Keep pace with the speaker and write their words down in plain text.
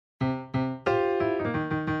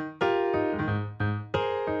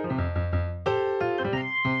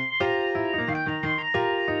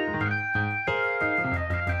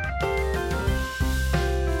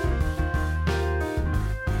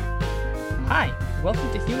Hi, welcome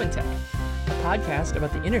to Human Tech, a podcast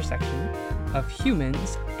about the intersection of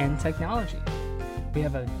humans and technology. We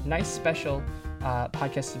have a nice special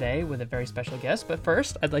podcast today with a very special guest, but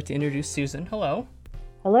first I'd like to introduce Susan. Hello.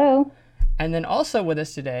 Hello. And then also with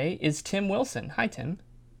us today is Tim Wilson. Hi, Tim.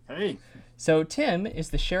 Hey. So Tim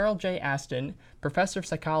is the Cheryl J. Aston Professor of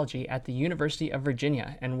Psychology at the University of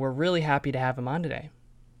Virginia, and we're really happy to have him on today.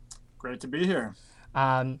 Great to be here.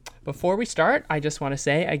 Before we start, I just want to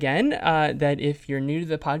say again that if you're new to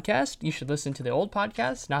the podcast, you should listen to the old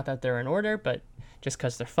podcasts. Not that they're in order, but just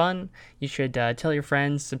because they're fun. You should tell your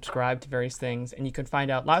friends, subscribe to various things, and you can find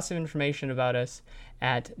out lots of information about us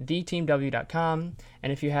at theteamw.com.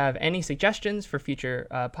 And if you have any suggestions for future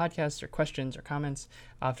podcasts or questions or comments,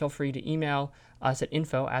 feel free to email us at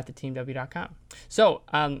info@theteamw.com. So,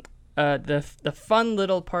 the fun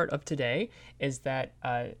little part of today is that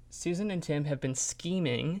Susan and Tim have been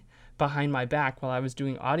scheming behind my back while I was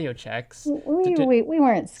doing audio checks. We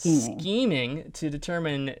weren't scheming. Scheming to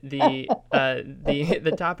determine the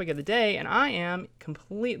topic of the day, and I am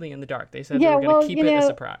completely in the dark. They said they were going to keep it a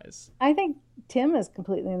surprise. I think Tim is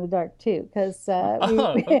completely in the dark too, because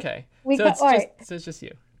okay. So it's just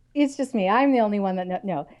you. It's just me. I'm the only one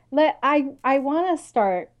that I want to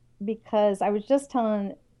start because I was just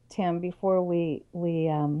telling Tim before we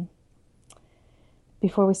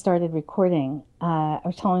started recording, I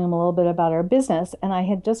was telling him a little bit about our business, and I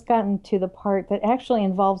had just gotten to the part that actually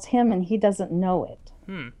involves him, and he doesn't know it.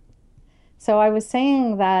 So I was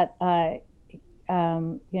saying that,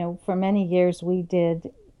 for many years we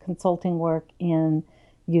did consulting work in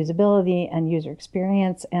usability and user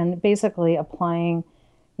experience, and basically applying,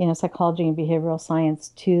 psychology and behavioral science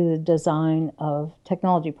to the design of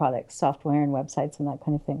technology products, software and websites and that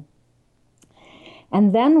kind of thing.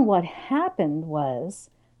 And then what happened was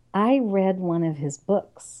I read one of his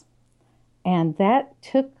books, and that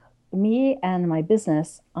took me and my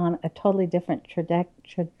business on a totally different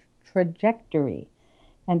trajectory.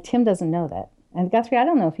 And Tim doesn't know that. And Guthrie, I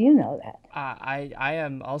don't know if you know that. I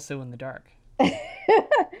am also in the dark.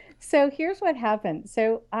 So here's what happened.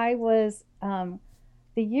 So I was,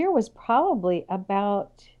 the year was probably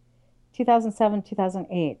about 2007,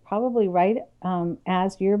 2008, probably right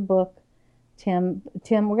as your book, Tim,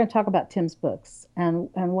 we're going to talk about Tim's books. And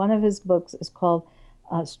one of his books is called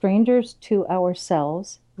Strangers to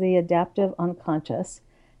Ourselves, The Adaptive Unconscious.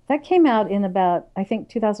 That came out in about, I think,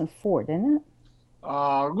 2004, didn't it?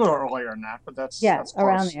 A little earlier than that, but that's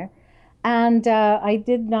around close. there. And I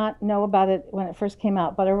did not know about it when it first came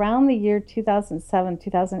out, but around the year 2007,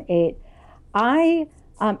 2008, I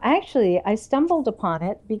stumbled upon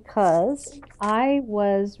it because I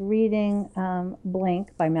was reading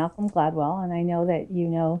Blink by Malcolm Gladwell, and I know that you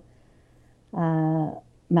know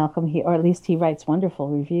Malcolm, or at least he writes wonderful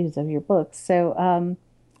reviews of your books. So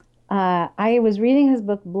I was reading his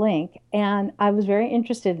book Blink, and I was very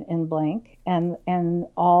interested in Blink and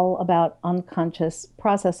all about unconscious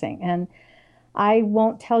processing. And I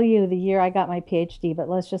won't tell you the year I got my PhD, but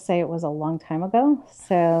let's just say it was a long time ago.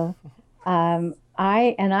 So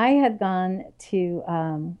I had gone to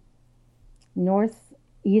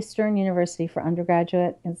Northeastern University for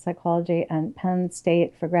undergraduate in psychology and Penn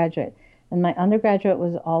State for graduate. And my undergraduate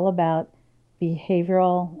was all about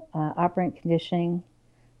behavioral operant conditioning,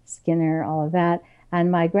 Skinner, all of that.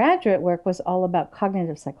 And my graduate work was all about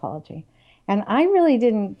cognitive psychology. And I really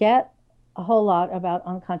didn't get a whole lot about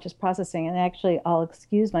unconscious processing. And actually, I'll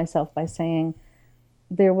excuse myself by saying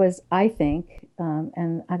there was, I think,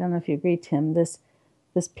 and I don't know if you agree, Tim, this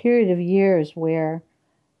period of years where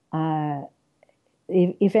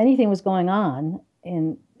if anything was going on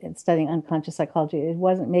in studying unconscious psychology, it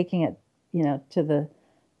wasn't making it, to the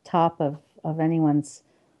top of anyone's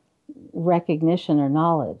recognition or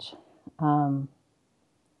knowledge.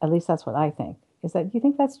 At least that's what I think. Do you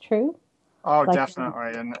think that's true? Oh,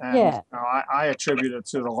 definitely. And yeah. I attribute it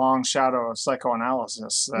to the long shadow of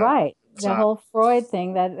psychoanalysis. Right. The whole Freud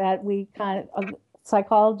thing that we kind of,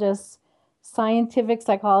 scientific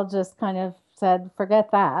psychologists kind of said, forget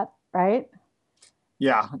that, right?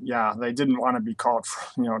 Yeah. They didn't want to be called,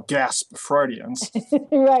 gasp Freudians.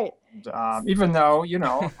 Right. Even though,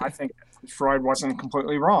 I think Freud wasn't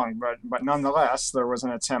completely wrong, but nonetheless, there was an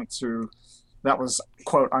attempt that was,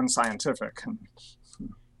 quote, unscientific.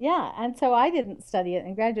 Yeah, and so I didn't study it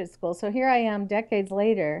in graduate school. So here I am decades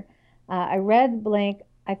later. I read Blink.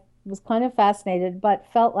 I was kind of fascinated, but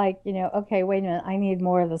felt like, okay, wait a minute, I need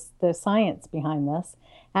more of the science behind this.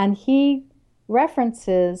 And he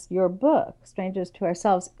references your book, Strangers to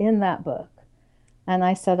Ourselves, in that book. And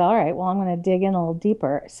I said, all right, well, I'm going to dig in a little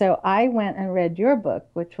deeper. So I went and read your book,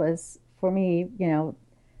 which was, for me,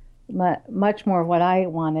 much more of what I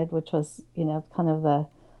wanted, which was, kind of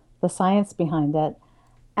the science behind it.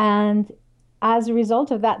 And as a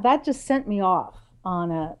result of that, that just sent me off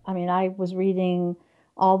on I mean, I was reading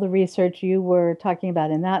all the research you were talking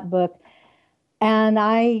about in that book. And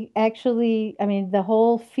I mean, the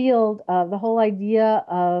whole field of the whole idea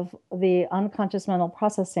of the unconscious mental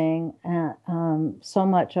processing, so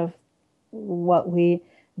much of what we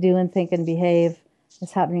do and think and behave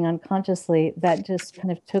is happening unconsciously, that just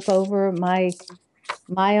kind of took over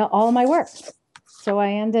all of my work. So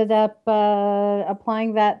I ended up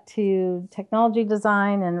applying that to technology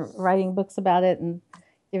design and writing books about it and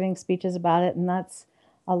giving speeches about it. And that's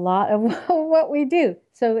a lot of what we do.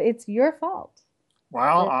 So it's your fault.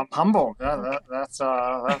 Well, I'm humbled. That's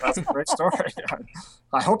a great story.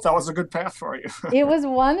 I hope that was a good path for you. It was a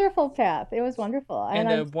wonderful path. It was wonderful. And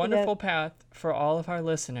a wonderful path for all of our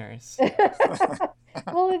listeners.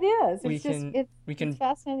 Well, it is. It's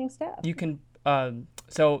fascinating stuff. You can,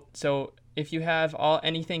 so if you have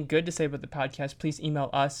anything good to say about the podcast, please email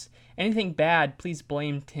us. Anything bad, please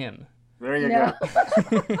blame Tim. There you go. That's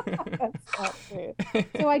not true.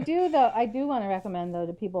 So I do want to recommend, though,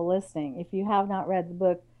 to people listening, if you have not read the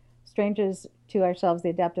book, Strangers to Ourselves, The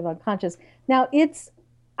Adaptive Unconscious. Now, I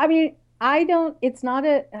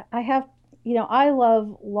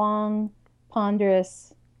love long,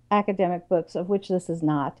 ponderous academic books, of which this is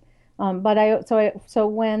not. So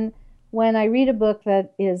when I read a book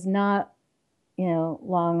that is not,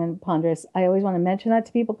 long and ponderous, I always want to mention that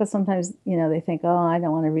to people, because sometimes, they think, oh, I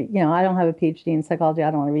don't want to read, I don't have a PhD in psychology, I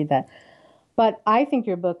don't want to read that. But I think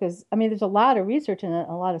your book is, there's a lot of research in it,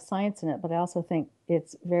 a lot of science in it, but I also think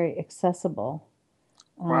it's very accessible.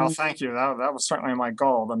 Well, thank you. That was certainly my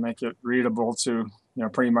goal, to make it readable to,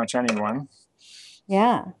 pretty much anyone.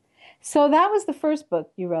 Yeah. So that was the first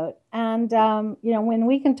book you wrote. And, when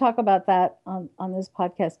we can talk about that on this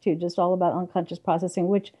podcast too, just all about unconscious processing,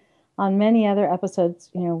 which on many other episodes,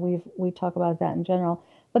 we talk about that in general.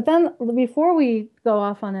 But then before we go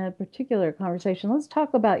off on a particular conversation, let's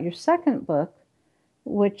talk about your second book,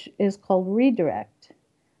 which is called Redirect,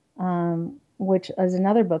 which is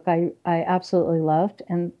another book I absolutely loved.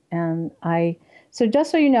 So just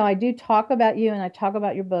so you know, I do talk about you and I talk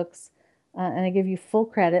about your books, and I give you full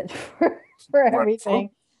credit for everything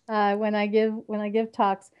when I give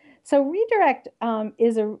talks. So Redirect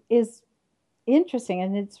is interesting,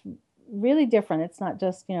 and it's really different. It's not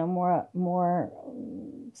just more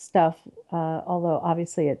stuff, although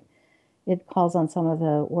obviously it calls on some of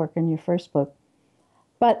the work in your first book.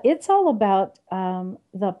 But it's all about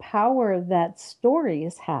the power that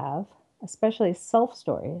stories have, especially self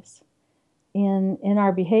stories, in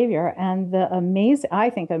our behavior, and the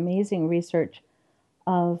amazing research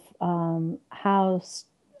of how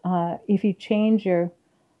if you change your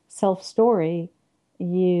self story,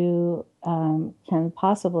 you can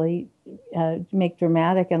possibly make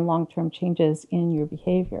dramatic and long-term changes in your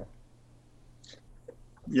behavior.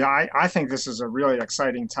 Yeah, I think this is a really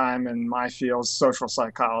exciting time in my field, social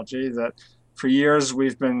psychology, that for years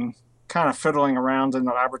we've been kind of fiddling around in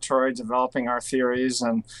the laboratory, developing our theories,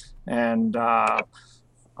 and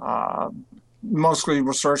mostly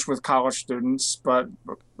research with college students. But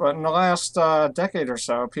in the last decade or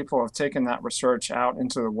so, people have taken that research out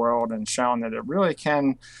into the world and shown that it really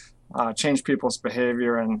can change people's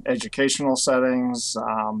behavior in educational settings,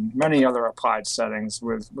 many other applied settings,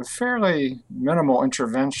 with fairly minimal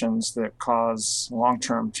interventions that cause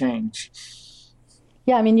long-term change.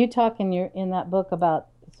 Yeah, you talk in that book about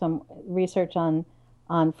some research on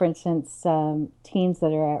for instance, teens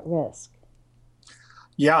that are at risk.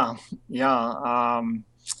 Yeah. There's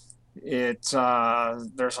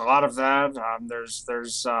a lot of that.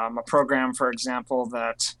 There's a program, for example,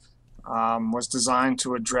 that was designed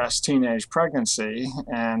to address teenage pregnancy.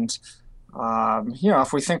 And,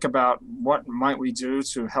 if we think about what might we do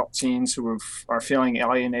to help teens who are feeling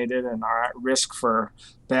alienated and are at risk for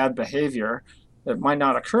bad behavior, it might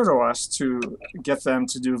not occur to us to get them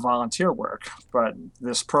to do volunteer work. But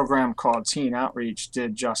this program called Teen Outreach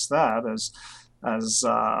did just that, as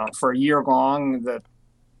for a year long, the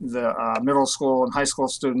middle school and high school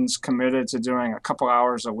students committed to doing a couple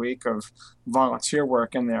hours a week of volunteer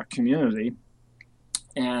work in their community.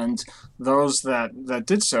 And those that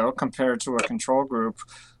did so, compared to a control group,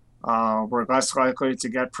 were less likely to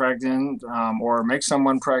get pregnant or make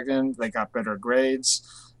someone pregnant. They got better grades.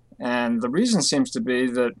 And the reason seems to be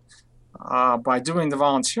that by doing the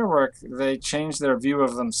volunteer work, they changed their view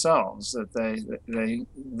of themselves, that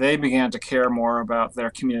they began to care more about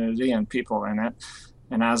their community and people in it,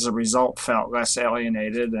 and as a result felt less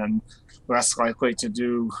alienated and less likely to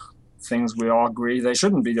do things we all agree they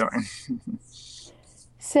shouldn't be doing.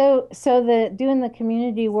 So the doing the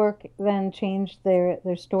community work then changed their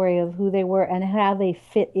story of who they were and how they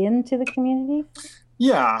fit into the community?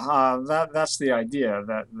 Yeah, that's the idea.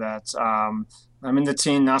 I mean,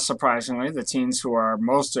 not surprisingly, the teens who are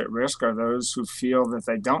most at risk are those who feel that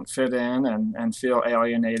they don't fit in and feel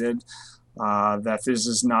alienated, that this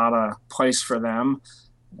is not a place for them.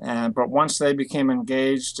 But once they became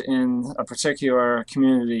engaged in a particular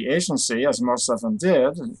community agency, as most of them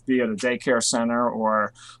did, be it a daycare center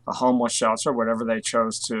or a homeless shelter, whatever they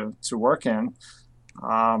chose to work in,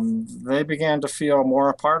 they began to feel more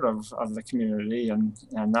a part of the community, and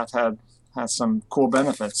that had some cool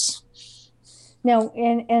benefits. Now,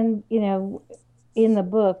 and in the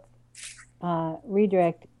book,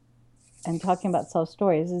 Redirect and talking about self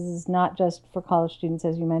stories, this is not just for college students,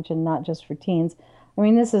 as you mentioned, not just for teens. I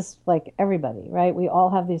mean, this is like everybody, right? We all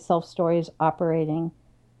have these self stories operating.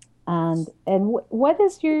 And what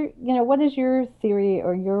is your theory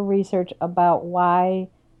or your research about why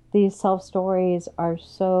these self stories are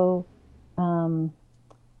so um,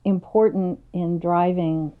 important in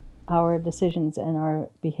driving our decisions and our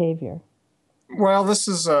behavior? Well, this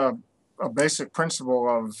is a basic principle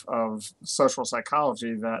of social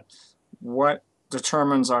psychology, that what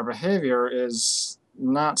determines our behavior is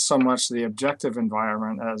not so much the objective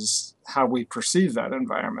environment as how we perceive that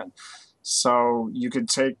environment. So you could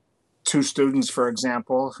take two students, for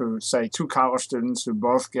example, two college students who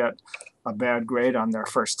both get a bad grade on their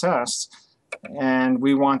first test, and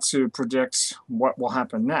we want to predict what will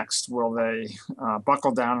happen next. Will they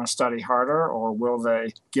buckle down and study harder, or will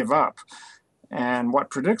they give up? And what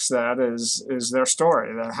predicts that is their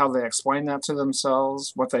story, how they explain that to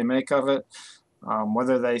themselves, what they make of it,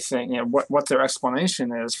 whether they think, what their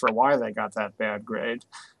explanation is for why they got that bad grade.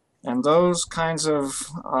 And those kinds of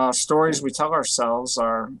stories we tell ourselves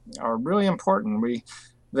are really important.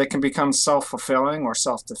 They can become self-fulfilling or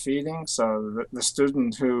self-defeating. So the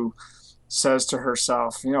student who says to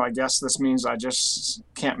herself, I guess this means I just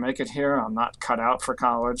can't make it here, I'm not cut out for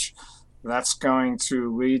college, that's going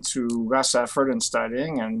to lead to less effort in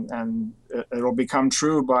studying, and it'll become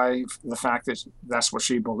true by the fact that that's what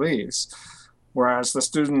she believes. Whereas the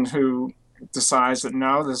student who decides that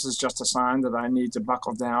no, this is just a sign that I need to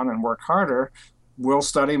buckle down and work harder, will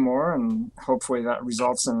study more, and hopefully that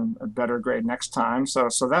results in a better grade next time. So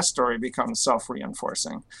that story becomes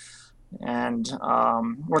self-reinforcing. And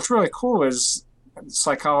what's really cool is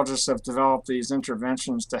psychologists have developed these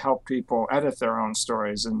interventions to help people edit their own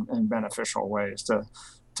stories in beneficial ways,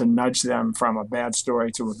 to nudge them from a bad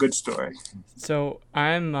story to a good story. So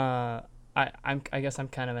I guess I'm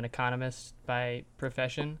kind of an economist by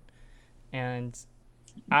profession, and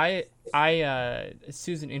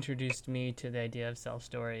Susan introduced me to the idea of self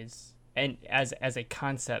stories and as a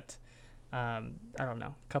concept. I don't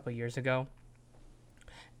know, a couple of years ago,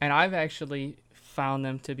 and I've actually found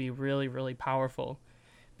them to be really, really powerful,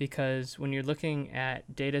 because when you're looking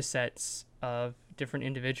at data sets of different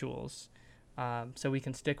individuals, so we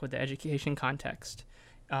can stick with the education context,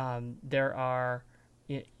 there are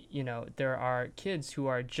there are kids who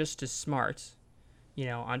are just as smart,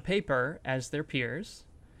 on paper as their peers,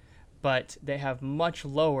 but they have much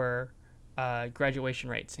lower graduation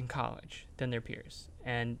rates in college than their peers,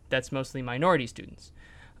 and that's mostly minority students.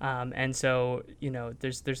 And so,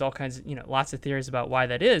 there's all kinds of, lots of theories about why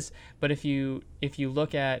that is. But if you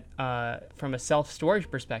look at from a self-storage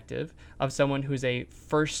perspective of someone who's a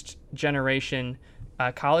first generation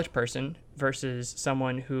college person versus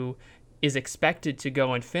someone who is expected to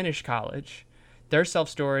go and finish college, their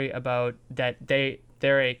self-story about that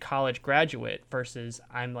they're a college graduate versus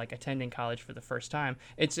I'm like attending college for the first time,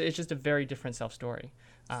 it's just a very different self-story.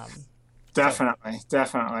 Definitely.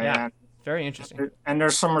 Yeah. Very interesting. And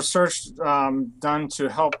there's some research done to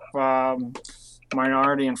help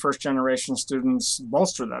minority and first generation students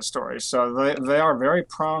bolster that story. So they are very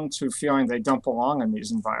prone to feeling they don't belong in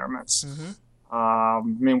these environments. Mm-hmm. I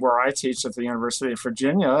mean, where I teach at the University of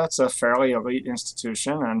Virginia, it's a fairly elite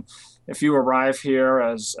institution. And if you arrive here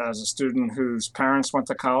as a student whose parents went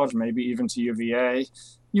to college, maybe even to UVA,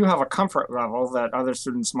 you have a comfort level that other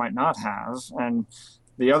students might not have. And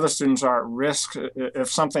the other students are at risk if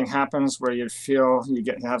something happens where you feel you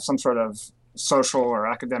have some sort of social or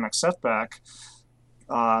academic setback.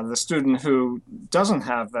 The student who doesn't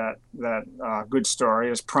have that good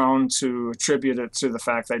story is prone to attribute it to the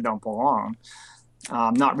fact they don't belong,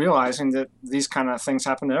 not realizing that these kind of things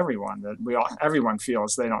happen to everyone, that everyone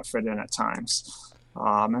feels they don't fit in at times.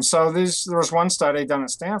 And so there was one study done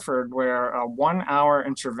at Stanford where a 1 hour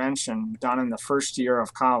intervention done in the first year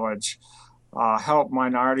of college help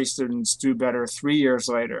minority students do better 3 years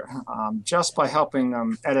later, just by helping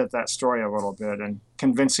them edit that story a little bit and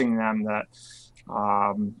convincing them that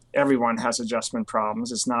everyone has adjustment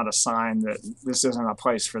problems. It's not a sign that this isn't a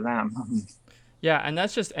place for them. Yeah, and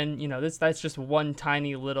that's just one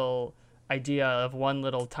tiny little idea of one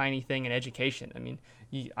little tiny thing in education. I mean,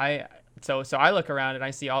 so I look around and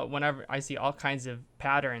I see all kinds of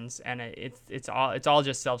patterns, and it's all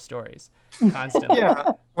just self stories constantly.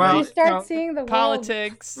 Yeah, well, you start seeing the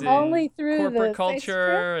politics world only and through corporate the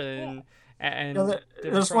culture Facebook. and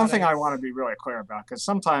there's one thing I want to be really clear about, because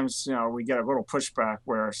sometimes we get a little pushback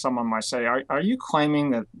where someone might say, are you claiming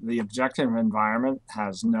that the objective environment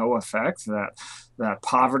has no effect, that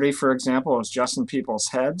poverty, for example, is just in people's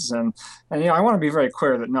heads? And I want to be very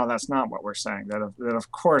clear that no, that's not what we're saying. That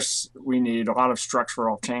of course we need a lot of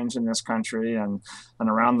structural change in this country and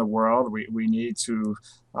around the world. We need to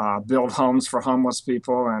build homes for homeless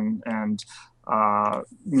people and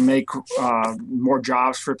make more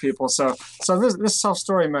jobs for people. So this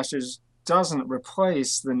self-story message doesn't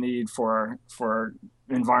replace the need for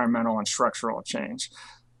environmental and structural change.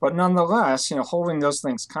 But nonetheless, holding those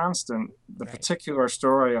things constant, the Right. particular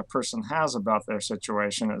story a person has about their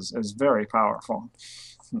situation is very powerful.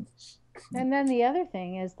 And then the other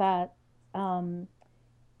thing is that um,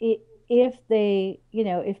 if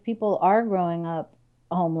people are growing up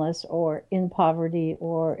homeless or in poverty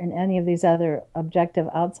or in any of these other objective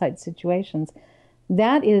outside situations,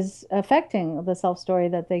 that is affecting the self story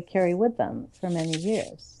that they carry with them for many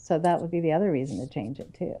years. So that would be the other reason to change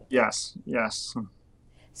it too. Yes.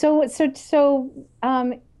 So,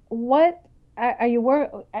 what are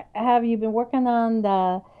you have you been working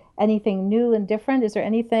on anything new and different? Is there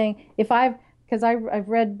anything because I've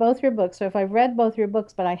read both your books. So if I've read both your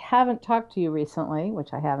books, but I haven't talked to you recently, which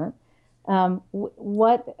I haven't,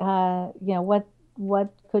 what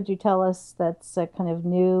could you tell us that's a kind of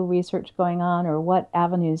new research going on, or what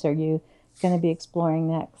avenues are you going to be exploring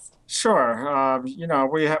next? Sure.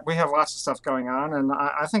 We have lots of stuff going on, and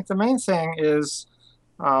I think the main thing is,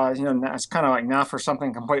 it's kind of like now for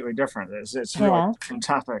something completely different. It's really a different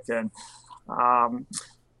topic, and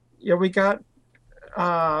we got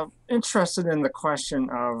interested in the question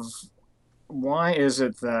of why is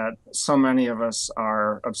it that so many of us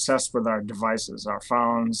are obsessed with our devices, our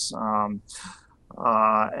phones,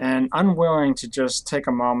 and unwilling to just take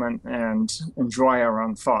a moment and enjoy our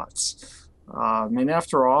own thoughts.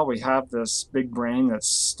 After all, we have this big brain that's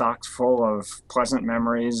stocked full of pleasant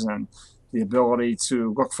memories and the ability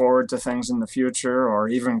to look forward to things in the future or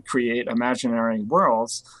even create imaginary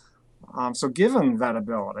worlds. So given that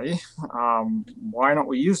ability, why don't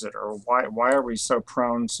we use it? Or why are we so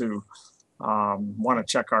prone to want to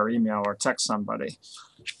check our email or text somebody?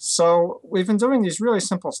 So we've been doing these really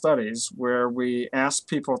simple studies where we ask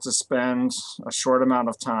people to spend a short amount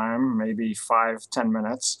of time, maybe 5-10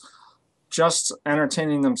 minutes, just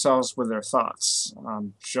entertaining themselves with their thoughts.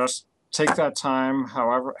 Just take that time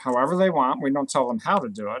however they want. We don't tell them how to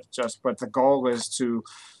do it, but the goal is to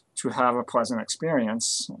have a pleasant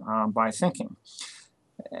experience by thinking.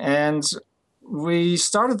 And we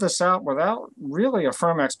started this out without really a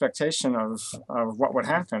firm expectation of what would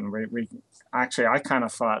happen. I kind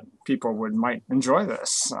of thought people might enjoy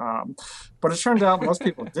this, but it turned out most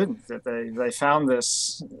people didn't. That they found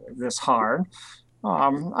this hard.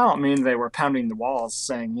 I don't mean they were pounding the walls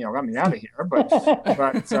saying, let me out of here, but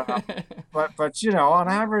on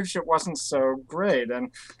average it wasn't so great.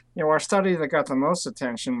 And our study that got the most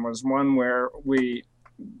attention was one where we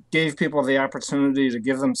gave people the opportunity to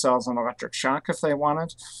give themselves an electric shock if they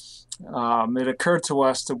wanted. It occurred to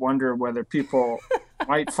us to wonder whether people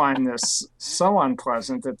might find this so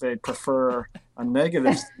unpleasant that they prefer a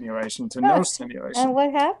negative stimulation to no stimulation. And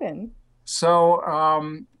what happened? So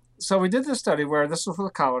we did this study where this was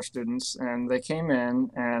with college students, and they came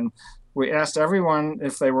in and we asked everyone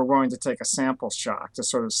if they were willing to take a sample shock to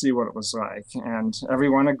sort of see what it was like, and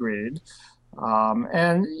everyone agreed.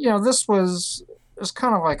 This was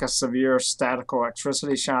kind of like a severe static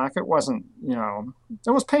electricity shock. It wasn't,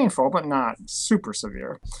 it was painful, but not super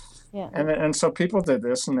severe. Yeah. And so people did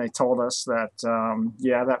this, and they told us that,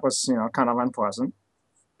 that was, kind of unpleasant.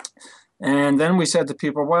 And then we said to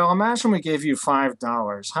people, well, imagine we gave you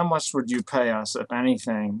 $5. How much would you pay us, if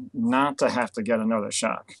anything, not to have to get another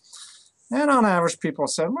shock? And on average, people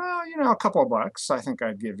said, well, a couple of bucks I think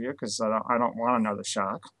I'd give you, because I don't want another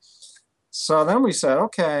shock. So then we said,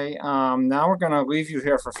 okay, now we're going to leave you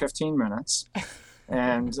here for 15 minutes.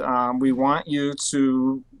 And we want you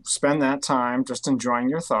to spend that time just enjoying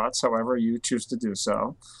your thoughts, however you choose to do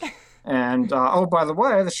so. And, by the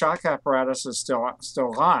way, the shock apparatus is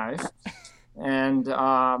still live. And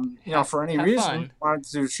for any have reason you fun. wanted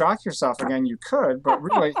to shock yourself again, you could, but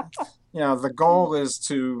really, the goal is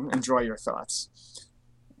to enjoy your thoughts.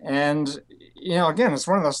 And again, it's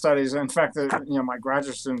one of those studies. In fact, that my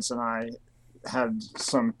graduate students and I had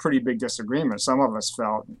some pretty big disagreements. Some of us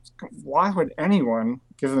felt, why would anyone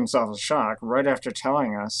give themselves a shock right after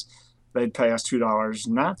telling us they'd pay us $2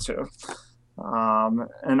 not to?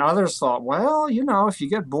 And others thought, well, if you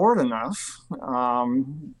get bored enough,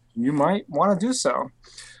 you might want to do so.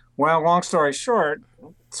 Well, long story short,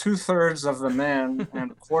 2/3 of the men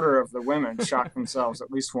and a quarter of the women shock themselves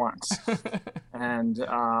at least once. And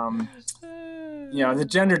the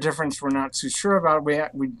gender difference we're not too sure about.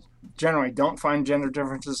 We generally don't find gender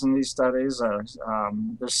differences in these studies.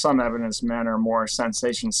 There's some evidence men are more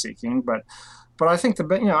sensation seeking, but I think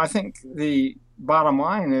the bottom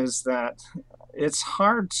line is that it's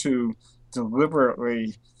hard to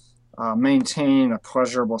deliberately maintain a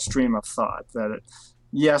pleasurable stream of thought.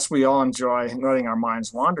 Yes, we all enjoy letting our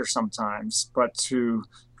minds wander sometimes, but to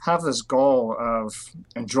have this goal of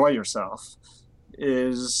enjoy yourself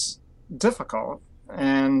is difficult.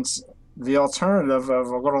 And the alternative of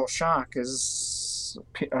a little shock is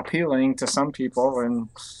appealing to some people and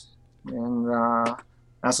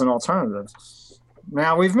as an alternative.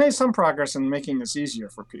 Now, we've made some progress in making this easier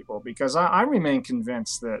for people, because I remain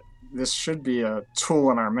convinced that this should be a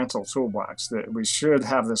tool in our mental toolbox, that we should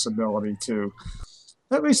have this ability to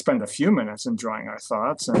at least spend a few minutes enjoying our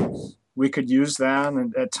thoughts. And we could use that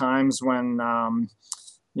at times when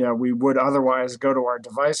we would otherwise go to our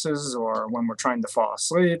devices, or when we're trying to fall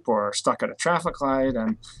asleep or stuck at a traffic light.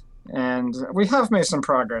 And we have made some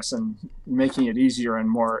progress in making it easier and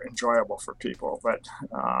more enjoyable for people. But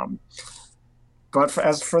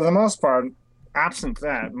as for the most part, absent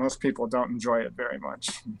that, most people don't enjoy it very much.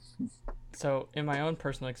 So in my own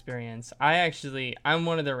personal experience, I'm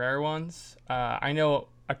one of the rare ones. I know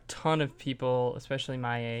a ton of people, especially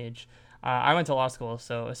my age. I went to law school,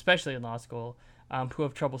 so especially in law school, who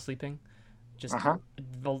have trouble sleeping. Just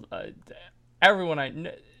everyone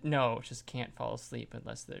I know just can't fall asleep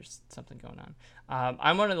unless there's something going on.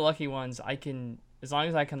 I'm one of the lucky ones. As long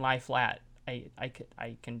as I can lie flat, I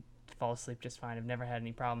can fall asleep just fine. I've never had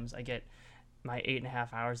any problems. I get my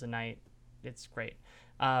 8.5 hours a night. It's great.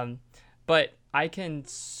 But I can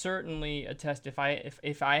certainly attest, if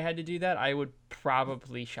I had to do that, I would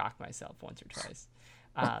probably shock myself once or twice.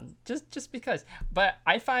 Just because. But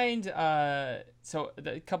I find so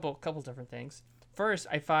a couple different things. First,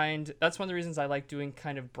 I find that's one of the reasons I like doing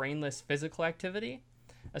kind of brainless physical activity,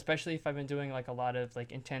 especially if I've been doing like a lot of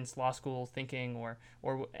like intense law school thinking or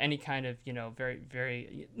any kind of very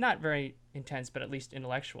very not very intense but at least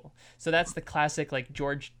intellectual. So that's the classic like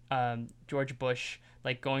George Bush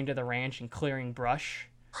like going to the ranch and clearing brush.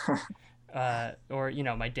 Or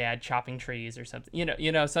my dad chopping trees or something.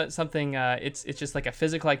 Something. It's just like a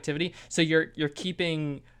physical activity. So you're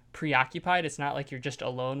keeping preoccupied. It's not like you're just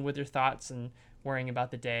alone with your thoughts and worrying about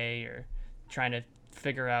the day or trying to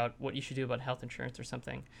figure out what you should do about health insurance or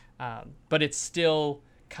something. But it's still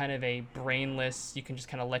kind of a brainless. You can just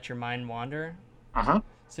kind of let your mind wander.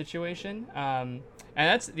 Situation. And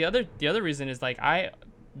that's the other reason is like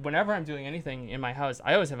whenever I'm doing anything in my house,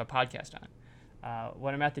 I always have a podcast on.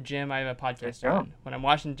 When I'm at the gym, I have a podcast on. When I'm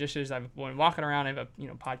washing dishes, when I'm walking around, I have a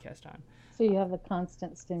podcast on. So you have a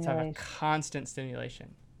constant stimulation. So I have a constant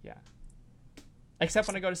stimulation. Yeah. Except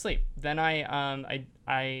when I go to sleep, then I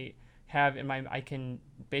have I can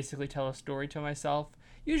basically tell a story to myself.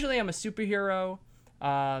 Usually, I'm a superhero,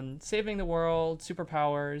 saving the world,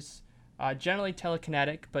 superpowers. Generally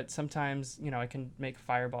telekinetic, but sometimes I can make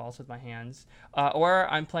fireballs with my hands. Or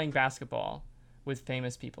I'm playing basketball with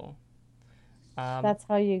famous people. That's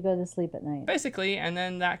how you go to sleep at night. Basically, and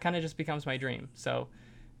then that kind of just becomes my dream. So,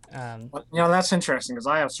 that's interesting, because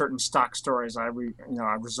I have certain stock stories I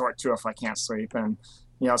resort to if I can't sleep, and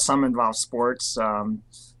some involve sports,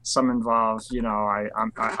 some involve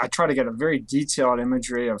I try to get a very detailed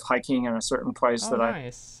imagery of hiking in a certain place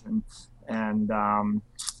nice.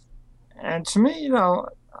 And to me,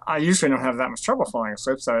 I usually don't have that much trouble falling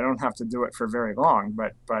asleep, so I don't have to do it for very long.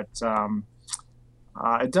 But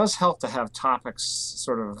it does help to have topics,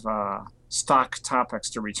 sort of stock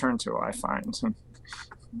topics to return to, I find.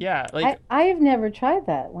 Yeah, like I've never tried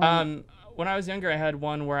that. When I was younger, I had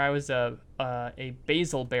one where I was a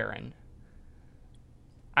basil baron.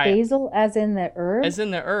 Basil, as in the herb. As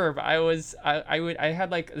in the herb, I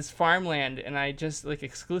had like this farmland, and I just like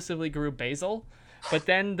exclusively grew basil. But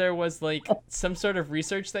then there was like some sort of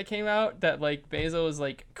research that came out that like basil was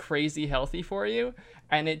like crazy healthy for you,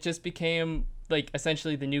 and it just became like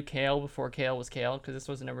essentially the new kale before kale was kale, because this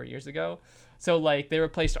was a number of years ago. So like they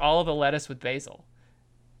replaced all of the lettuce with basil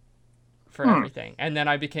for everything, and then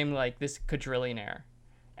I became like this quadrillionaire,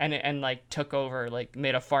 and like took over, like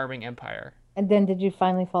made a farming empire. And then did you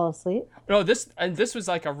finally fall asleep? No, this was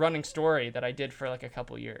like a running story that I did for like a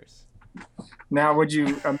couple years. Now, would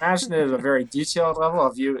you imagine it at a very detailed level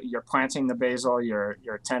of you're planting the basil, you're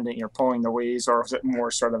tending, you're pulling the weeds, or is it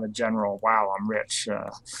more sort of a general, wow, I'm rich?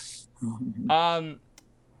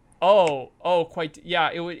 Quite,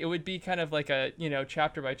 yeah. It would be kind of like a,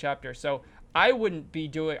 chapter by chapter. So I wouldn't be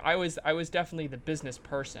doing. I was definitely the business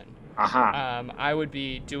person. I would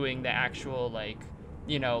be doing the actual like,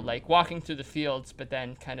 like walking through the fields, but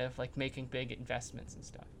then kind of like making big investments and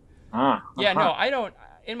stuff. Yeah, no, I don't.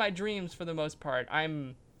 In my dreams, for the most part,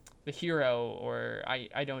 I'm the hero, or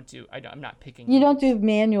I'm not picking. You don't do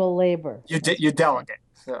manual labor. You delegate.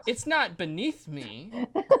 Yeah. It's not beneath me,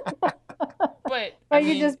 but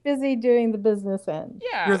you're just busy doing the business end.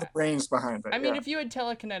 Yeah, you're the brains behind it. I mean, if you had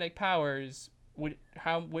telekinetic powers,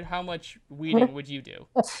 how much weeding would you do?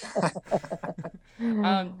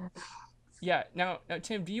 Yeah. Now,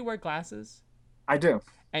 Tim, do you wear glasses? I do.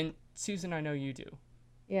 And Susan, I know you do.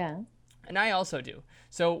 Yeah. And I also do.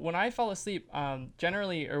 So when I fall asleep,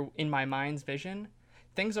 generally, or in my mind's vision,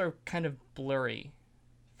 things are kind of blurry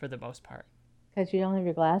for the most part. Because you don't have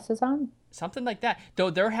your glasses on? Something like that.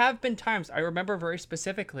 Though there have been times, I remember very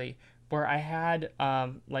specifically, where I had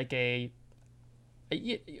like a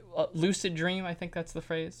lucid dream, I think that's the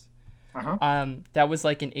phrase. That was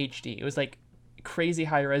like in HD. It was like crazy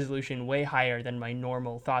high resolution, way higher than my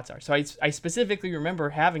normal thoughts are. So I specifically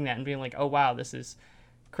remember having that and being like, oh, wow, this is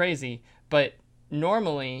crazy. But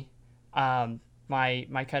normally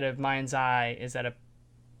my kind of mind's eye is at a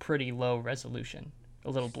pretty low resolution,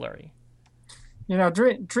 a little blurry.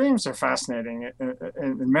 Dreams are fascinating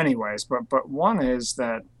in many ways, but one is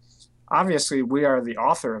that obviously we are the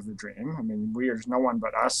author of the dream. I mean, there's no one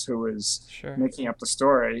but us who is making up the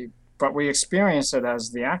story, but we experience it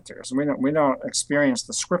as the actors. We don't experience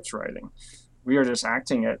the script writing. We are just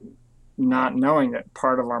acting it, not knowing that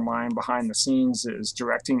part of our mind behind the scenes is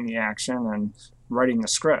directing the action and writing the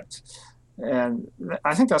script. And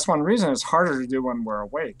I think that's one reason it's harder to do when we're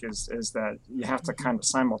awake is that you have to kind of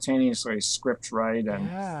simultaneously script write and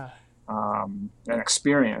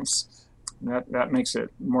experience. That makes it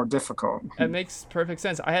more difficult. It makes perfect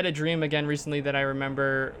sense. I had a dream again recently that I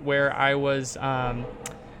remember where I was in an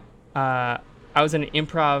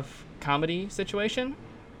improv comedy situation.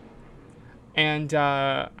 And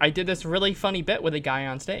I did this really funny bit with a guy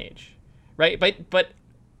on stage, right? But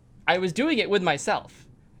I was doing it with myself,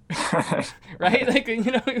 right? Like,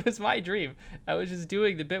 it was my dream. I was just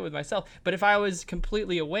doing the bit with myself. But if I was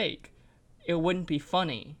completely awake, it wouldn't be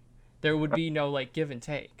funny. There would be no like give and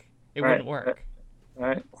take. It wouldn't work.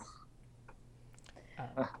 Right.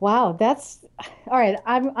 Wow, that's all right.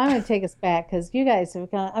 I'm going to take us back because you guys have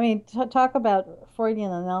got. I mean, talk about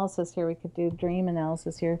Freudian analysis here. We could do dream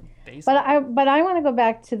analysis here, but I want to go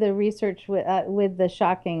back to the research with the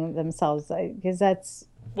shocking themselves because that's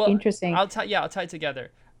interesting. I'll tie it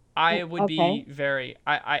together. I would be very.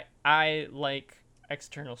 I like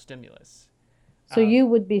external stimulus. So you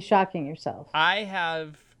would be shocking yourself. I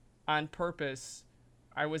have on purpose.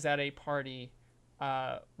 I was at a party.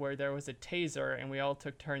 Where there was a taser and we all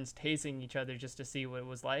took turns tasing each other just to see what it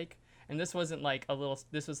was like. And this wasn't like a little,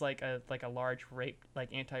 this was like a large rape,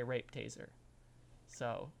 like anti-rape taser.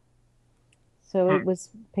 So it was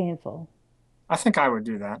painful. I think I would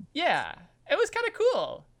do that. Yeah, it was kind of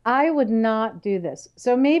cool. I would not do this.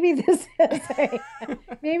 So maybe this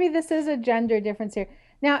is a gender difference here.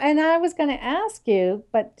 Now, and I was going to ask you,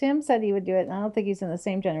 but Tim said he would do it. And I don't think he's in the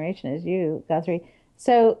same generation as you, Guthrie.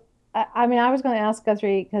 So, I mean, I was going to ask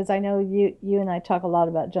Guthrie, because I know you and I talk a lot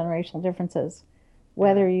about generational differences,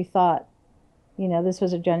 whether you thought, this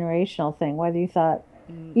was a generational thing, whether you thought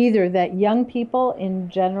either that young people in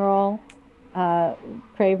general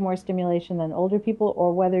crave more stimulation than older people,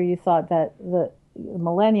 or whether you thought that the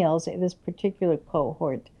millennials, this particular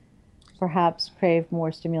cohort, perhaps crave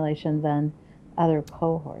more stimulation than other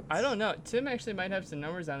cohorts. I don't know. Tim actually might have some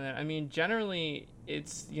numbers on that. I mean, generally,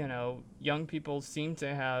 it's, young people seem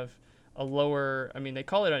to have a lower, I mean, they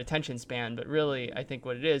call it an attention span, but really, I think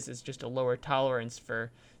what it is just a lower tolerance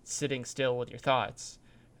for sitting still with your thoughts.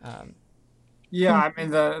 Yeah, I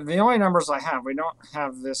mean, the only numbers I have, we don't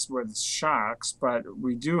have this with shocks, but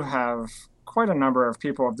we do have quite a number of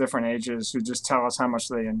people of different ages who just tell us how much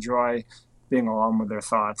they enjoy being alone with their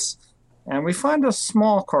thoughts. And we find a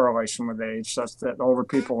small correlation with age, such that older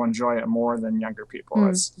people enjoy it more than younger people.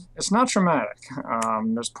 It's not dramatic.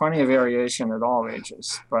 There's plenty of variation at all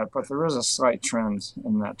ages, but there is a slight trend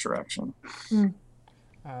in that direction. Mm.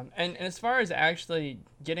 And as far as actually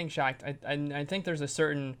getting shocked, I think there's a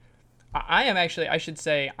certain. I am actually, I should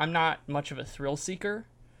say, I'm not much of a thrill seeker.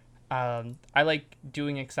 I like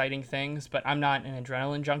doing exciting things, but I'm not an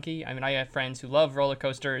adrenaline junkie. I mean, I have friends who love roller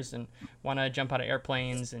coasters and want to jump out of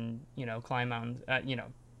airplanes and, climb mountains,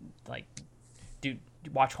 like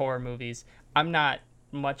watch horror movies. I'm not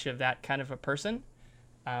much of that kind of a person,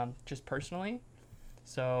 just personally.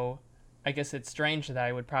 So I guess it's strange that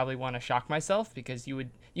I would probably want to shock myself, because you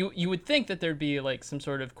would think that there'd be like some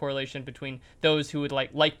sort of correlation between those who would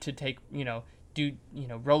like to take, do,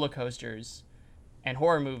 roller coasters and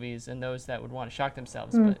horror movies, and those that would want to shock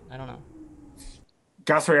themselves, but I don't know.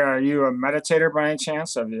 Guthrie, are you a meditator by any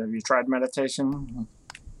chance? Have you tried meditation?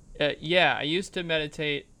 Yeah, I used to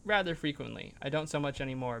meditate rather frequently. I don't so much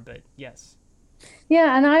anymore, but yes.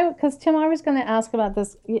 Yeah, and because Tim, I was going to ask about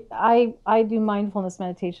this. I do mindfulness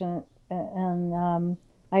meditation, and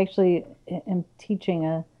I actually am teaching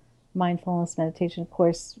a mindfulness meditation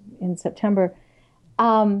course in September.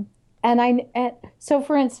 So,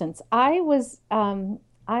 for instance, I was an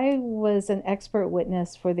expert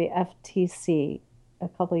witness for the FTC a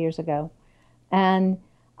couple of years ago, and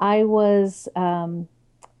I was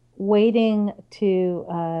waiting to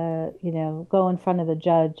go in front of the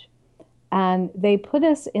judge, and they put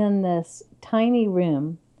us in this tiny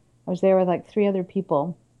room. I was there with like three other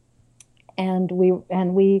people, and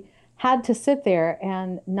we had to sit there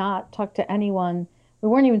and not talk to anyone. We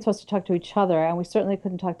weren't even supposed to talk to each other, and we certainly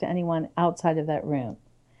couldn't talk to anyone outside of that room.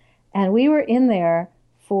 And we were in there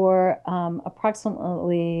for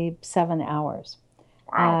approximately 7 hours.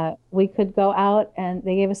 Wow. We could go out, and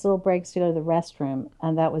they gave us little breaks to go to the restroom,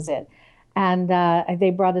 and that was it. And they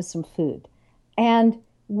brought us some food. And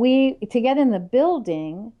to get in the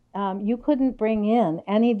building, you couldn't bring in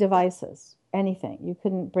any devices, anything. You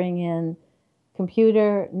couldn't bring in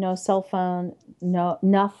computer, no cell phone, no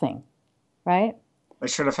nothing, right? They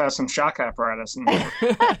should have had some shock apparatus in there.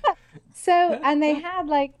 So, and they had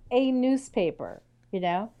like a newspaper,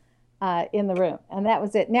 in the room, and that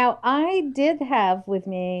was it. Now, I did have with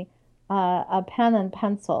me a pen and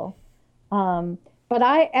pencil, but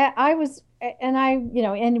I was,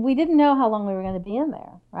 and we didn't know how long we were going to be in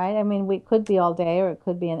there, right? I mean, we could be all day, or it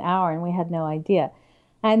could be an hour, and we had no idea.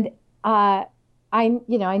 And I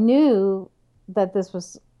knew that this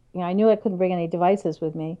was, I knew I couldn't bring any devices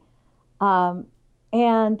with me.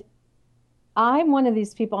 And I'm one of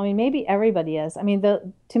these people, I mean, maybe everybody is. I mean,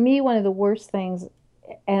 to me, one of the worst things,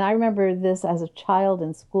 and I remember this as a child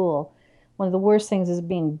in school, one of the worst things is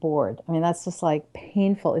being bored. I mean, that's just like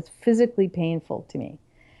painful. It's physically painful to me.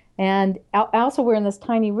 And also we're in this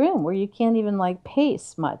tiny room where you can't even like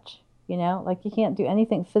pace much, like you can't do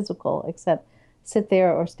anything physical except sit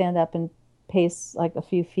there or stand up and pace like a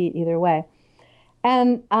few feet either way.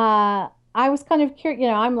 And I was kind of curious,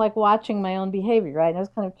 I'm like watching my own behavior, right? And I was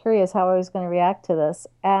kind of curious how I was going to react to this.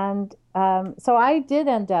 And so I did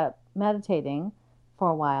end up meditating for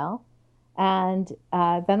a while. And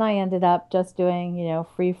then I ended up just doing,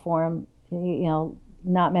 free form,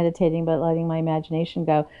 not meditating, but letting my imagination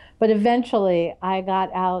go. But eventually I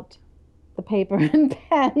got out the paper and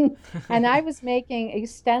pen, and I was making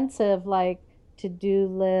extensive like to-do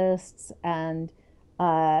lists and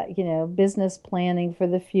business planning for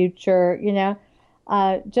the future,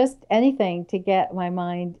 just anything to get my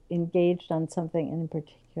mind engaged on something in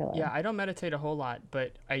particular. Yeah, I don't meditate a whole lot,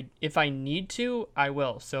 but if I need to, I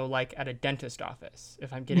will. So like at a dentist office,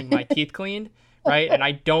 if I'm getting my teeth cleaned, right, and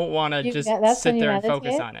I don't want to just sit there and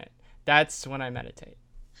focus on it, that's when I meditate.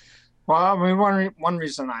 Well, I mean, one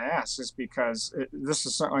reason I ask is because this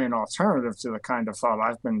is certainly an alternative to the kind of thought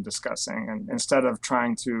I've been discussing. And instead of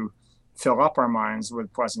trying to fill up our minds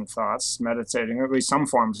with pleasant thoughts, meditating, or at least some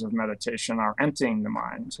forms of meditation, are emptying the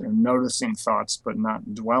mind and noticing thoughts but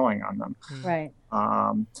not dwelling on them. Right.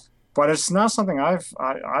 But it's not something I've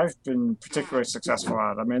been particularly successful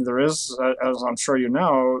at. I mean, there is, as I'm sure you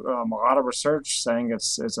know, a lot of research saying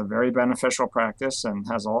it's a very beneficial practice and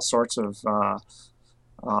has all sorts of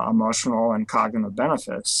emotional and cognitive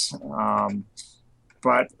benefits.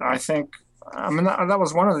 But I think, that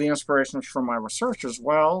was one of the inspirations for my research as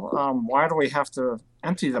well. Why do we have to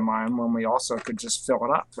empty the mind when we also could just fill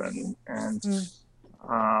it up?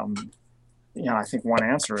 I think one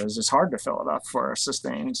answer is it's hard to fill it up for a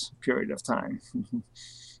sustained period of time.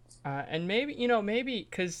 And maybe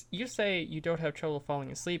because you say you don't have trouble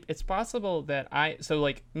falling asleep, it's possible that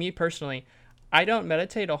me personally, I don't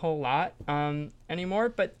meditate a whole lot anymore,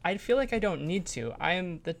 but I feel like I don't need to. I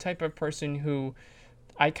am the type of person who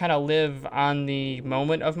I kind of live on the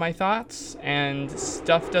moment of my thoughts, and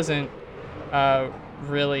stuff doesn't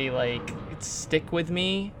really like stick with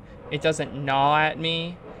me. It doesn't gnaw at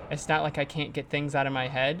me. It's not like I can't get things out of my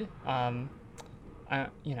head. I'm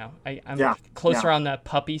Yeah, closer yeah, on the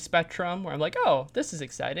puppy spectrum where I'm like, oh, this is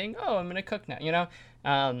exciting. Oh, I'm gonna cook now,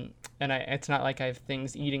 and it's not like I have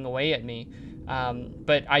things eating away at me.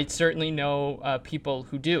 But I certainly know people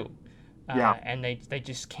who do, yeah. and they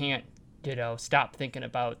just can't, stop thinking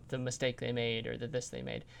about the mistake they made or the this they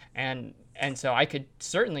made, and so I could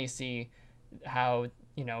certainly see how,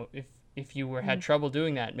 if you were had trouble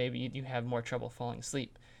doing that, maybe you have more trouble falling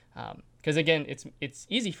asleep. Because again, it's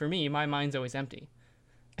easy for me. My mind's always empty.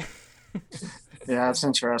 Yeah, that's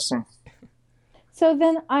interesting. So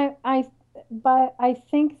then but I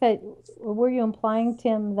think that, were you implying,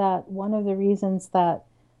 Tim, that one of the reasons that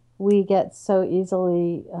we get so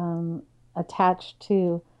easily attached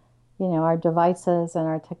to, our devices and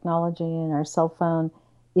our technology and our cell phone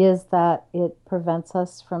is that it prevents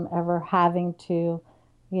us from ever having to,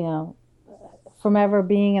 you know, from ever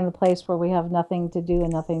being in the place where we have nothing to do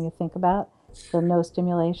and nothing to think about, so no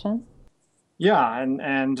stimulation? Yeah,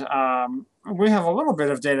 and we have a little bit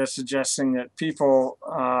of data suggesting that people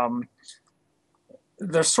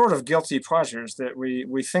they're sort of guilty pleasures that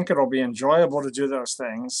we think it'll be enjoyable to do those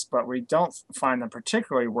things, but we don't find them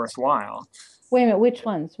particularly worthwhile. Wait a minute, which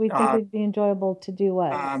ones? We think Uh, it'd be enjoyable to do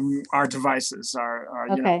what? our devices are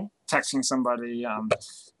Okay. texting somebody,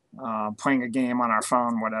 playing a game on our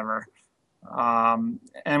phone, whatever.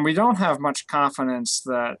 And we don't have much confidence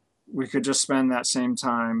that we could just spend that same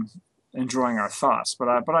time enjoying our thoughts. But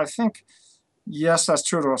I think, yes, that's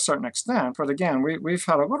true to a certain extent. But again, we've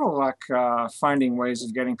had a little luck finding ways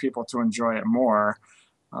of getting people to enjoy it more,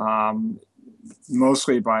 um,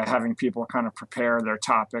 mostly by having people kind of prepare their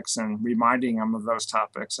topics and reminding them of those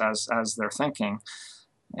topics as they're thinking.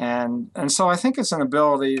 And so I think it's an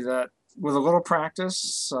ability that, with a little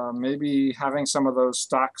practice, maybe having some of those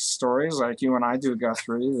stock stories like you and I do,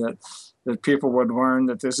 Guthrie, that people would learn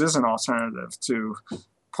that this is an alternative to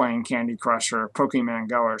playing Candy Crush or Pokemon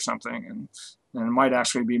Go or something, and it might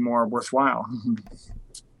actually be more worthwhile.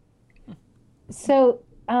 So,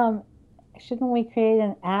 shouldn't we create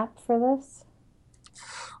an app for this?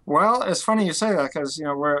 Well, it's funny you say that, because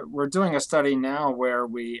we're doing a study now where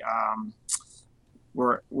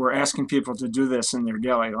we're asking people to do this in their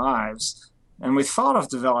daily lives. And we thought of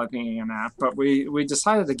developing an app, but we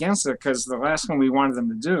decided against it because the last thing we wanted them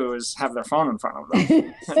to do is have their phone in front of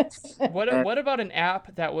them. And, What about an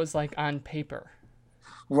app that was like on paper?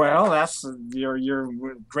 well, that's your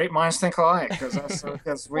great minds think alike,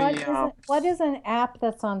 because What is an app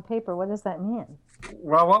that's on paper? What does that mean?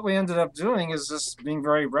 well, what we ended up doing is just being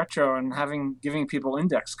very retro and giving people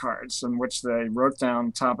index cards in which they wrote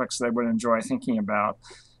down topics they would enjoy thinking about.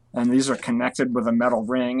 And these are connected with a metal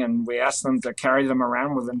ring, and we ask them to carry them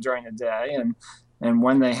around with them during the day. And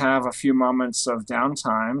when they have a few moments of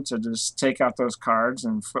downtime, to just take out those cards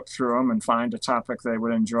and flip through them and find a topic they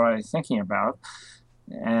would enjoy thinking about.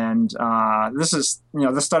 And this is,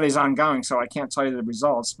 the study's ongoing, so I can't tell you the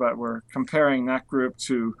results, but we're comparing that group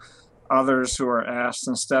to others who are asked,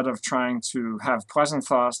 instead of trying to have pleasant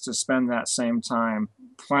thoughts, to spend that same time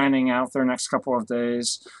planning out their next couple of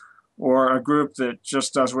days, or a group that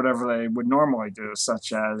just does whatever they would normally do,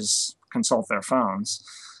 such as consult their phones.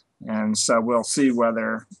 And so we'll see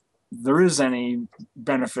whether there is any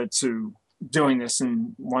benefit to doing this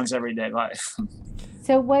in one's everyday life.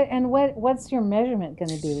 So what's your measurement going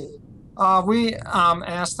to be? We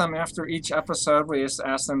asked them after each episode. We just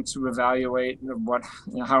asked them to evaluate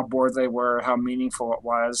how bored they were, how meaningful it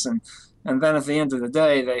was, and then at the end of the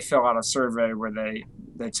day, they fill out a survey where they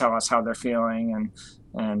tell us how they're feeling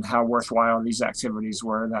and how worthwhile these activities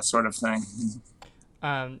were, that sort of thing.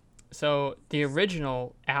 So the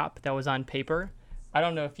original app that was on paper, I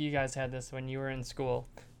don't know if you guys had this when you were in school,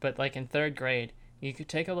 but like in third grade, you could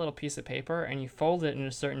take a little piece of paper and you fold it in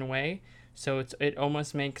a certain way, so it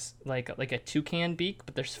almost makes like a toucan beak,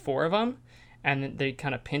 but there's four of them, and then they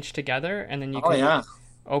kind of pinch together, and then you can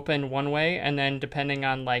open one way, and then depending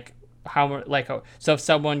on like how so if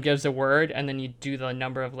someone gives a word and then you do the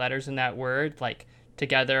number of letters in that word like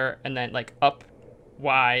together, and then like up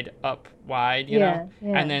wide, Yeah.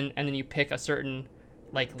 and then you pick a certain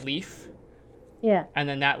like leaf, Yeah. and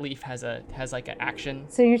then that leaf has like an action.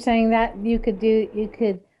 So you're saying that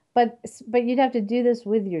but you'd have to do this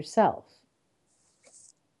with yourself,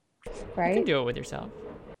 You right? can do it with yourself.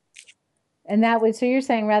 And so you're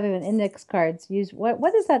saying, rather than index cards, use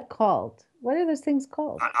what is that called? What are those things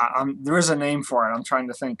called? There is a name for it. I'm trying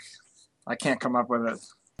to think. I can't come up with it.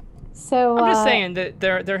 So I'm just saying that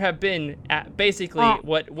there have been basically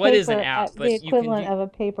what is an app, but the equivalent of a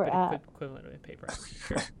paper app. Equivalent of a paper app.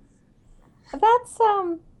 Sure. That's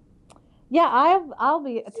yeah, I'll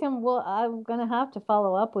be Tim. Well, I'm gonna have to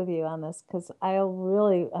follow up with you on this because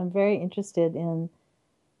I'm very interested in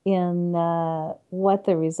what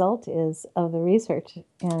the result is of the research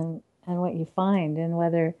and what you find and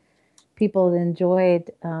whether people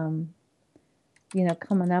enjoyed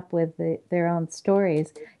coming up with their own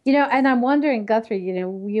stories. And I'm wondering, Guthrie,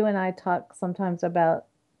 you and I talk sometimes about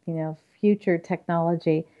future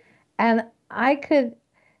technology, and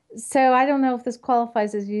so I don't know if this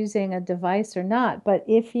qualifies as using a device or not, but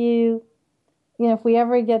if if we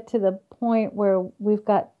ever get to the point where we've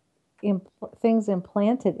got things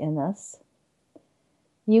implanted in us,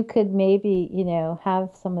 you could maybe, have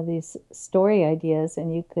some of these story ideas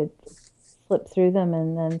and you could flip through them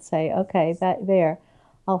and then say, okay,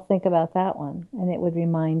 I'll think about that one. And it would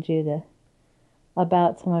remind you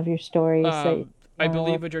about some of your stories. I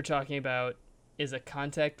believe what you're talking about is a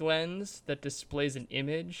contact lens that displays an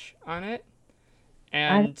image on it.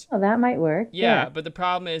 And that might work. Yeah, but the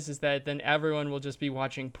problem is that then everyone will just be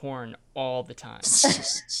watching porn all the time.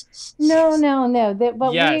 No.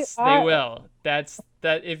 Yes, they will. That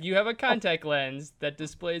if you have a contact lens that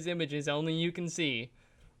displays images only you can see.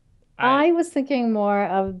 I was thinking more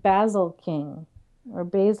of Basil King or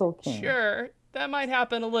Basil King. Sure, that might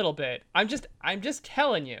happen a little bit. I'm just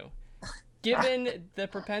telling you. Given the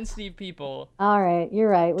propensity of people, all right, you're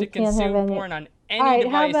right. We to consume porn on any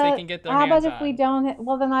device they can get their hands on. How about if we don't?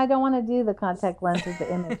 Well, then I don't want to do the contact lens as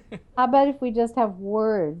the image. How about if we just have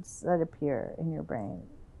words that appear in your brain?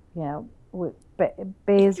 With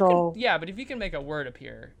Basil. But if you can make a word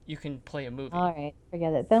appear, you can play a movie. All right,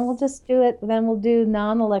 forget it. Then we'll just do it. Then we'll do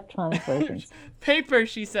non-electronic versions. Paper,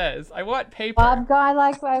 she says. I want paper.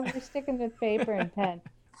 We're sticking with paper and pen.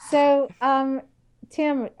 So,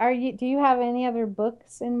 Tim, do you have any other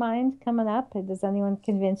books in mind coming up? Does anyone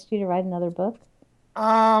convince you to write another book? There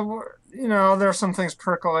are some things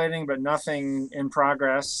percolating, but nothing in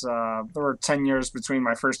progress. There were 10 years between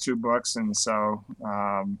my first two books, and so,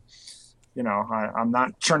 I'm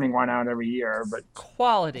not churning one out every year, but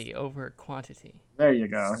quality over quantity. There you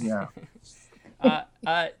go. Yeah.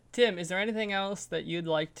 Tim, is there anything else that you'd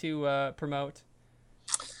like to promote?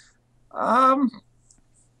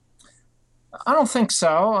 I don't think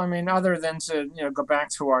so. I mean, other than to go back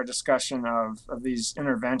to our discussion of these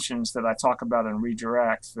interventions that I talk about in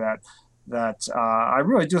Redirect, that I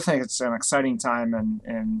really do think it's an exciting time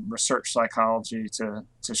in research psychology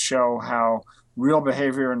to show how real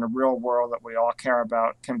behavior in the real world that we all care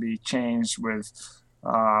about can be changed with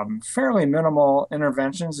fairly minimal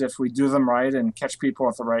interventions if we do them right and catch people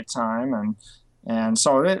at the right time. And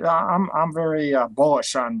so I'm very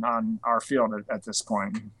bullish on our field at this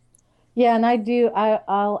point. Yeah, and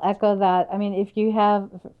I'll echo that. I mean,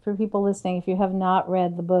 for people listening, if you have not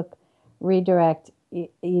read the book Redirect, you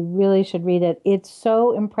really should read it. It's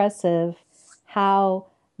so impressive how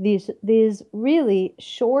these really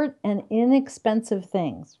short and inexpensive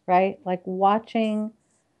things, right? Like watching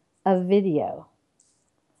a video,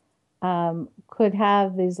 could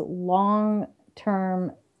have these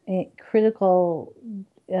long-term critical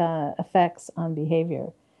effects on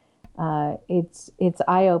behavior. It's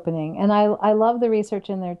eye-opening, and I love the research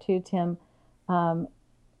in there too, Tim.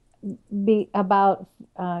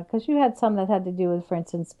 Because you had some that had to do with, for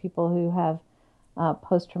instance, people who have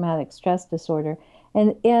post-traumatic stress disorder,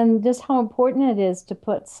 and just how important it is to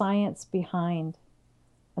put science behind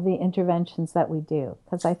the interventions that we do.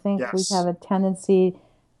 Because I think we have a tendency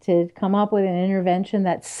to come up with an intervention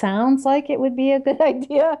that sounds like it would be a good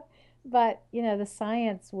idea, but the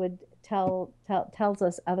science would tells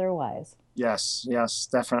us otherwise. Yes,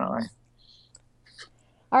 definitely.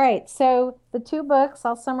 All right, so the two books,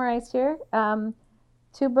 I'll summarize here.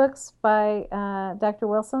 Two books by Dr.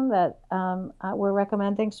 Wilson that we're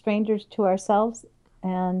recommending, Strangers to Ourselves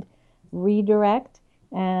and Redirect,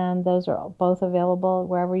 and those are both available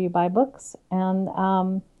wherever you buy books.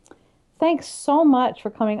 And thanks so much for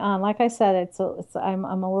coming on. Like I said, I'm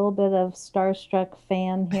a little bit of starstruck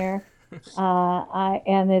fan here.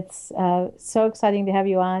 And it's so exciting to have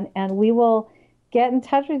you on, and we will get in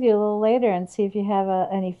touch with you a little later and see if you have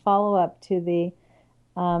any follow-up to the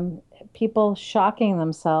people shocking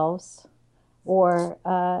themselves or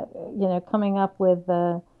coming up with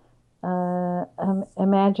the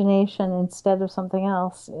imagination instead of something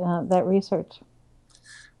else, that research.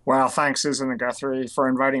 Well, thanks, Susan and Guthrie, for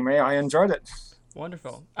inviting me. I enjoyed it.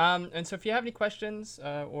 Wonderful. And so if you have any questions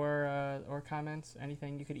or comments,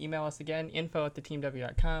 anything, you could email us again,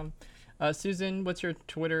 info@theteamw.com. Susan, what's your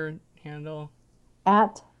Twitter handle?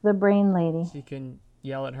 At the Brain Lady. So you can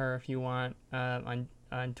yell at her if you want on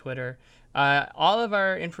Twitter. All of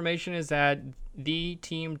our information is at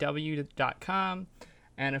theteamw.com.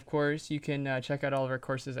 And of course, you can check out all of our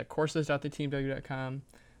courses at courses.theteamw.com.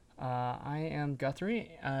 I am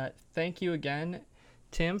Guthrie. Thank you again,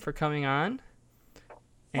 Tim, for coming on.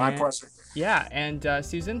 My pleasure. Yeah, and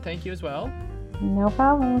Susan, thank you as well. No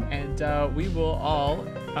problem. And we will all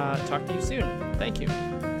talk to you soon. Thank you.